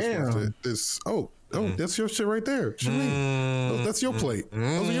your shit right there. That's your plate.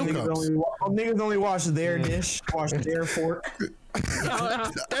 Those are your cups. Niggas only wash their dish, wash their fork.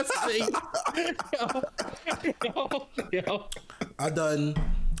 That's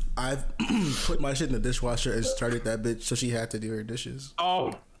I've put my shit in the dishwasher and started that bitch, so she had to do her dishes.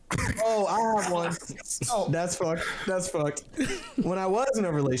 I have one. That's fucked. When I was in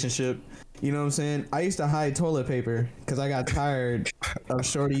a relationship, You know what I'm saying? I used to hide toilet paper because I got tired of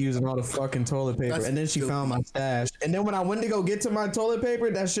Shorty using all the fucking toilet paper. And then she found my stash. And then when I went to go get to my toilet paper,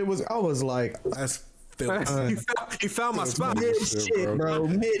 that shit was, I was like, That's You found my spot. mid shit, bro.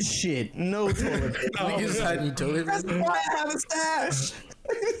 Mid shit. No toilet paper. niggas hiding toilet That's paper. why I have a stash.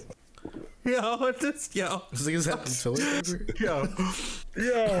 Yo, this Niggas hiding toilet paper. yo.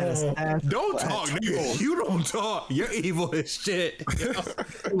 Don't talk, nigga. You don't talk. You're evil as shit.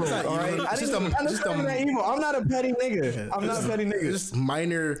 All right, I didn't understand that evil. I'm not a petty nigga. I'm not a petty nigga. Just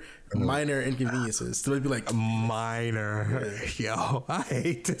minor inconveniences. So it'd be like Minor. Yo, I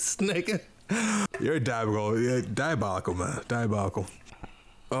hate this nigga. You're diabolical, man. Diabolical.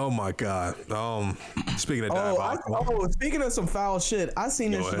 Oh my god. Speaking of diabolical. Speaking of some foul shit, I seen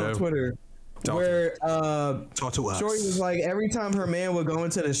this Go shit ahead. on Twitter. Talk Where Talk to us. Shorty was like, every time her man would go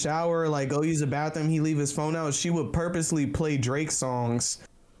into the shower, like go use the bathroom, he leave his phone out, she would purposely play Drake songs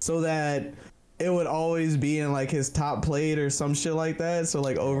so that it would always be in like his top played or some shit like that. So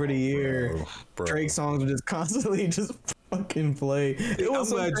like over the year, Drake songs would just constantly just fucking play. It was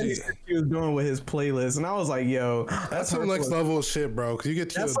so crazy what he was doing with his playlist, and I was like, yo, That's some next level of shit, bro. Because you get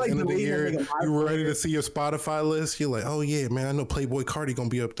to That's the like end of the deleting year, a nigga my you ready to see your Spotify list. You're like, oh yeah, man, I know Playboy Cardi gonna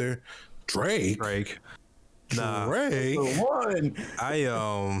be up there. Drake. Nah. Drake. one.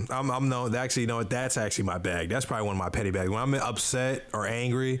 I'm no. Actually, you know what? That's actually my bag. That's probably one of my petty bags. When I'm upset or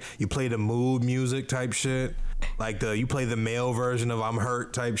angry, you play the mood music type shit. Like you play the male version of "I'm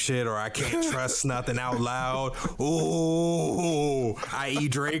hurt" type shit, or "I can't trust nothing" out loud. Ooh, i.e.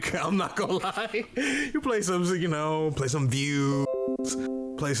 Drake. I'm not gonna lie. You play some, play some Views,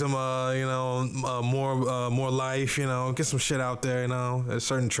 play some, more life. Get some shit out there. There's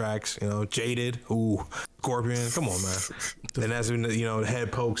certain tracks. Jaded. Ooh, Scorpion. Come on, man. Then that's when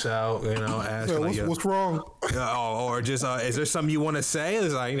head pokes out. Asking What's wrong? or just is there something you want to say?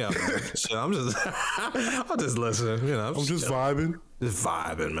 It's like shit, I'm just I'll just listen. I'm just vibing. Just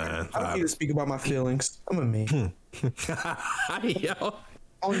vibing, man. I don't need to speak about my feelings. I'm a me. Yo.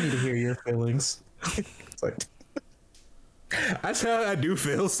 I don't need to hear your feelings. It's like, That's how I do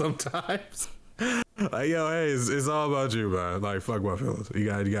feel sometimes. Like, yo, hey, it's all about you, man. Like, fuck my feelings. You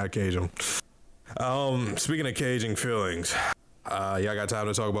gotta cage them. Speaking of caging feelings, y'all got time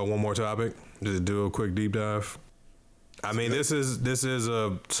to talk about one more topic? Just do a quick deep dive. I mean, this is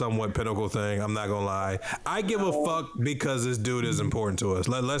a somewhat pinnacle thing. I'm not gonna lie. I give a fuck because this dude is important to us.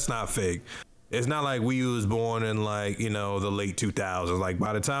 Let's not fake. It's not like we was born in like, the late 2000s. Like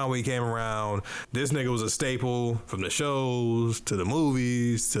by the time we came around, this nigga was a staple from the shows to the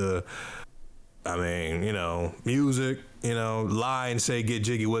movies to, music. Lie and say "Get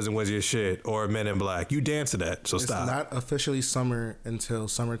Jiggy" was your shit, or Men in Black. You dance to that, so stop. It's not officially summer until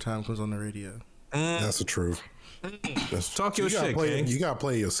summertime comes on the radio. That's the truth. Talk your shit, King. You gotta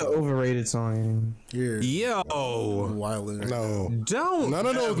play it's an yourself. overrated song. Yo, Wildin'. No, don't. none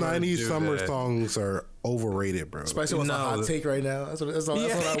of those ever '90s do summer that. songs are overrated, bro. Spicy wants a hot take right now. That's what I was.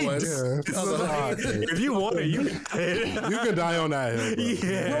 Yeah, this is a hot take. If you want it, you can. You can die on that hill, bro.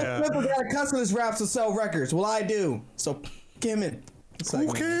 Yeah. People got customer's raps to sell records. Well, I do. So, give it. It's Who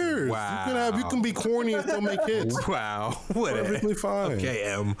like, cares? Wow. You can be corny and still make hits. Wow. Whatever. Perfectly fine. Okay,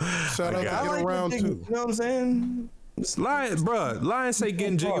 M. Shout out to I Get like Around the too. thing, you know what I'm saying? Lion say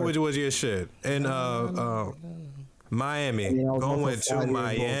 "Getting Jiggy" was your shit. And Miami, Yeah, going to Friday,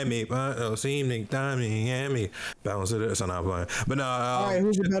 Miami, Miami. Bounce it. That's not how I'm playing. But no. All right,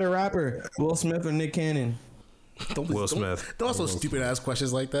 who's a better rapper, Will Smith or Nick Cannon? Will Smith. Don't ask those stupid ass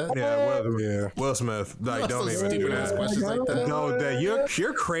questions like that. Yeah, Will Smith. Like, don't Those even do stupid ass that. questions like that. No, that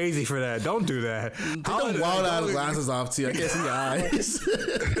you're crazy for that. Don't do that. Take them wild ass glasses off too. I can't see your eyes.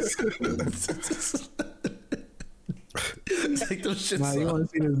 Take those shits Nah, you off. want to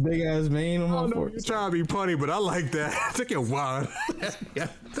see this big ass vein on I my know forehead? you're trying to be funny, but I like that. Take it wild. Yeah,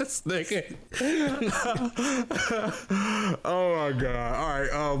 this nigga. Oh my god! All right.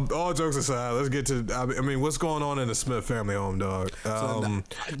 All jokes aside, let's get to. I mean, what's going on in the Smith family home, dog?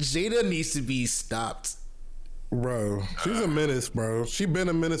 Jada needs to be stopped. Bro, she's a menace, bro. She been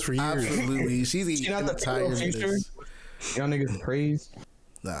a menace for years. Absolutely, she's She not the entire female future. menace. Y'all niggas praise.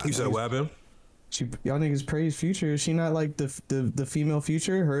 Nah, You said what happened? Y'all niggas praise Future. Is she not like the female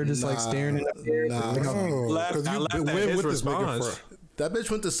Future? Her just like staring in the air. nah. Like, Because I you laughed been at went his with this nigga response. for. that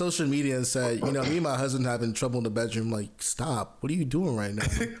bitch went to social media and said, me and my husband having trouble in the bedroom. Like, stop. What are you doing right now?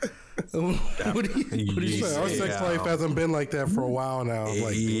 what are you Our saying? sex life hasn't been like that for a while now.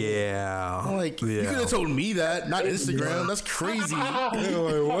 Like, Yeah. I'm like, you could have told me that, not Instagram. That's crazy. like,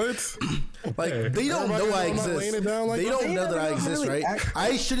 what? Like, they don't Everybody know I not laying exist. it down like They that? don't know that I exist, right?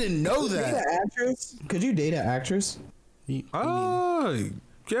 I shouldn't know date that. an actress? Could you date an actress?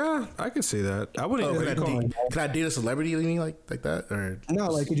 Yeah, I can see that. I wouldn't Oh, even call it. can I date a celebrity? You mean like that or No,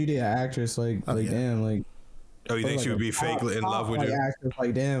 like could you date an actress? Like yeah. damn, like. Oh, you think like she would be fake in love with you? Actress,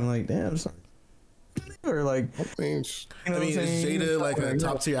 like damn, sorry. Or like, I mean, you know I mean, what I'm is saying? Jada like a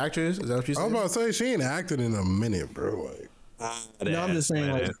top tier actress? Is that what you I was said? about to say she ain't acted in a minute, bro. Like, No, I'm just saying,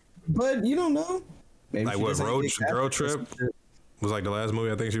 like, but you don't know. Maybe Like she what? just ain't big Girl actress. Trip was like the last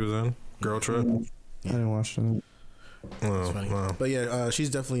movie I think she was in. Girl Trip. I didn't watch that. Oh, Funny. wow. But yeah, she's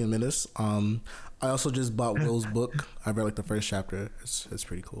definitely a menace. I also just bought Will's book. I read like the first chapter. It's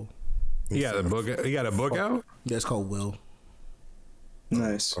pretty cool. You got a book. You got a book out? Yeah, it's called Will.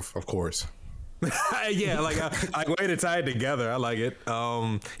 Nice. of course. Yeah, like I way to tie it together. I like it.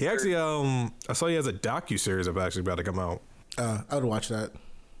 He actually I saw he has a docu-series that's actually about to come out. I would watch that.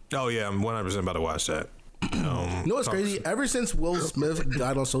 Oh yeah, I'm 100% about to watch that. You know what's crazy? Ever since Will Smith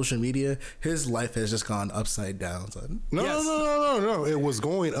got on social media, his life has just gone upside down, son. No, Yes. no. It was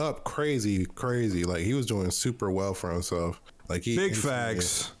going up crazy. Like he was doing super well for himself. Like he Big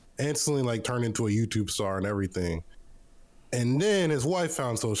facts. instantly like turned into a YouTube star and everything. And then his wife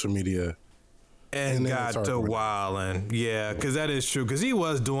found social media. And then got it's hard to work. wilding. Yeah, because that is true. Because he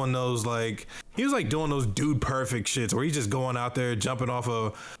was doing those doing those dude perfect shits where he's just going out there jumping off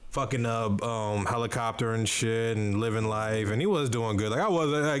a fucking helicopter and shit and living life. And he was doing good. Like I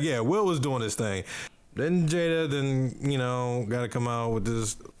was Will was doing his thing. Then Jada, got to come out with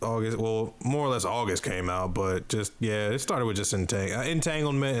this August. Well, more or less August came out, but just it started with just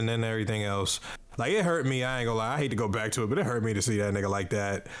entanglement and then everything else. Like it hurt me. I ain't gonna lie. I hate to go back to it, but it hurt me to see that nigga like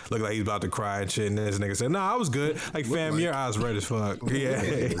that. Look like he's about to cry and shit. And this nigga said, "Nah, I was good." Like, fam, your eyes red as fuck. Yeah.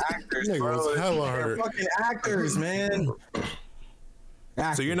 Actors, Nigga bro. was hella They're hurt. fucking actors, man.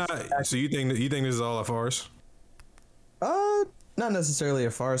 So you're not. So you think this is all a farce? Not necessarily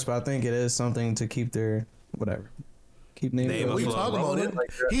a farce, but I think it is something to keep their whatever. Keep naming. Name it. of What are you Well, talking about?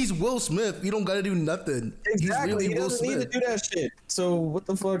 He's Will Smith. You don't got to do nothing. Exactly. He's He really Will doesn't need to Smith. do that shit. So what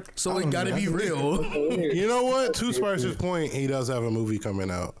the fuck? So I it don't got to know. be real. You know what? To Spicer's point, he does have a movie coming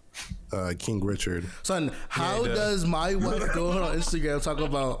out. King Richard. Son, how he does. does my wife go on Instagram talking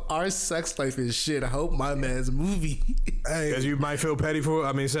about our sex life is shit? I hope my man's movie. Hey, Because you might feel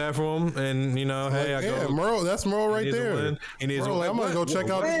sad for him, and hey, I yeah, go. Merle, that's Merle right needs a there. win. He needs a Merle, win. I'm gonna go check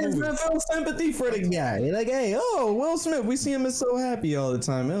out this Man, movie. feel sympathy for the guy. Like, hey, Will Smith, we see him as so happy all the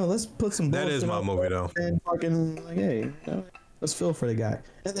time. Let's put some. That is bullshit my on movie, him though. And fucking like, hey, let's feel for the guy,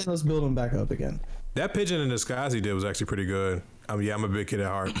 and then let's build him back up again. That Pigeon in Disguise he did was actually pretty good. I'm a big kid at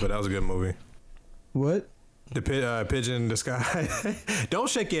heart, but that was a good movie. What? The Pigeon in Disguise. Don't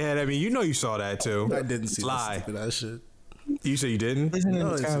shake your head at me. You know you saw that too. I didn't see Lie. that shit. You say you didn't?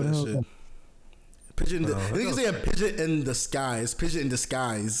 No, I didn't see that shit. Pigeon. I think you say a pigeon in disguise. Pigeon in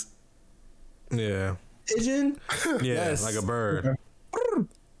disguise. Yeah. Pigeon? Yeah, Yes. like a bird.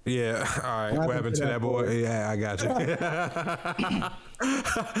 Yeah. All right. What happened to that boy? Yeah, I got you.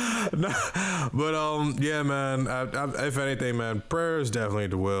 No, but yeah, man. If anything, man, prayers definitely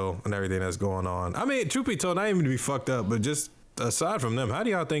to Will and everything that's going on. I mean, truth be told, not even to be fucked up, but just aside from them, how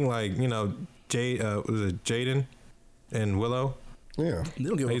do y'all think was it Jaden and Willow? Yeah. They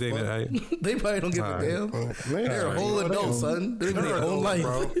don't give How you a think fuck. that? They probably don't give a damn. They're a whole adult, son. They live in their own life.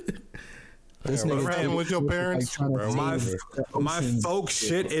 Bro. This What's nigga's happening with your like parents? trying to Bro, save My ocean. folk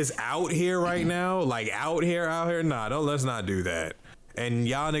shit is out here right now. Like out here. Nah, let's not do that. And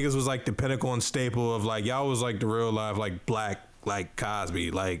y'all niggas was like the pinnacle and staple of like y'all was like the real life like black like Cosby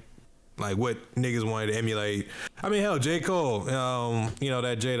like what niggas wanted to emulate. I mean hell, J. Cole, that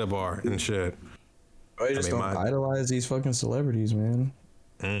Jada bar and shit. They just don't idolize these fucking celebrities, man.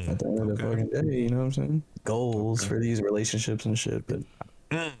 At the end of the fucking day, you know what I'm saying? Goals for these relationships and shit, but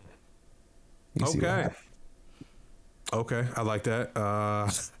you see what Okay. happens. Okay, I like that.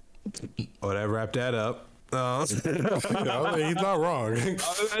 That wrap that up. he's not wrong.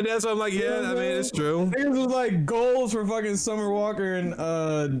 That's what I'm like, yeah, I mean it's true. Niggas was like goals for fucking Summer Walker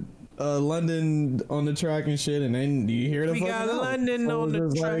and London on the track and shit, and then you hear the We fucking got album. London So on it's the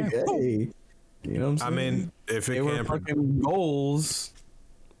just track. like, hey, you know what I'm I saying? mean, if it they were can't fucking goals.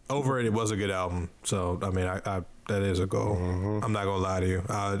 over it was a good album. So I mean, I that is a goal. I'm not gonna lie to you.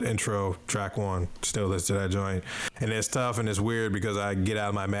 Intro track 1, still listen to that joint, and it's tough and it's weird because I get out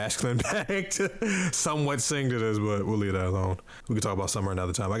of my masculine bag to somewhat sing to this, but we'll leave that alone. We can talk about Summer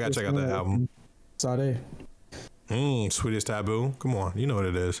another time. I gotta check out that album. Sade. Sweetest Taboo. Come on, you know what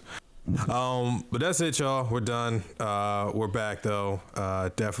it is. But that's it, y'all. We're done. We're back though.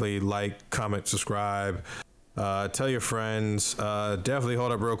 Definitely like, comment, subscribe. Tell your friends. Definitely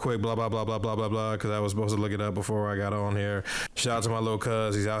hold up real quick. Blah blah blah blah blah blah blah. Because I was supposed to look it up before I got on here. Shout out to my little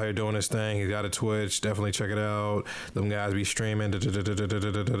cuz. He's out here doing his thing. He's got a Twitch. Definitely check it out. Them guys be streaming. Let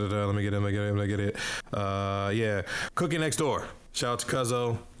me get it. Yeah. Cooking Next Door. Shout out to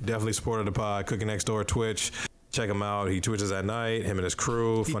Cuzzo. Definitely supported the pod. Cooking Next Door Twitch. Check him out. He twitches at night. Him and his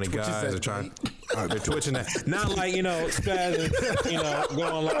crew, funny guys. They're twitching that. Not like, spazzing,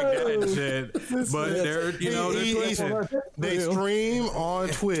 going like that and shit. But they're twitching. They stream on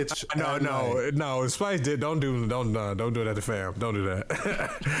Twitch. No. Spice did. Don't do that at the fam. Don't do that.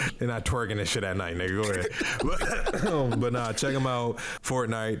 They're not twerking this shit at night, nigga. Go ahead. But nah, check them out.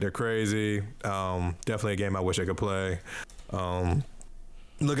 Fortnite. They're crazy. Definitely a game I wish I could play.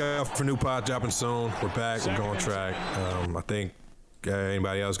 Look out for new pod dropping soon. We're back. We're going track. I think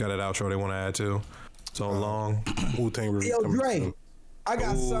anybody else got an outro they want to add to? So long. Wu-Tang review. Yo, Dre, I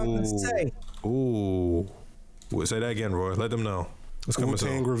got something to say. Ooh. Say that again, Roy. Let them know. What's coming soon?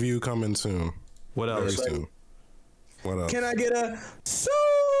 Wu-Tang review coming soon. What else? Very soon. What else? Can I get a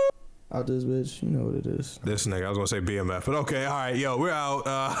out this bitch? You know what it is. This nigga. I was going to say BMF. But okay. All right. Yo, we're out.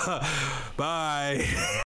 Bye.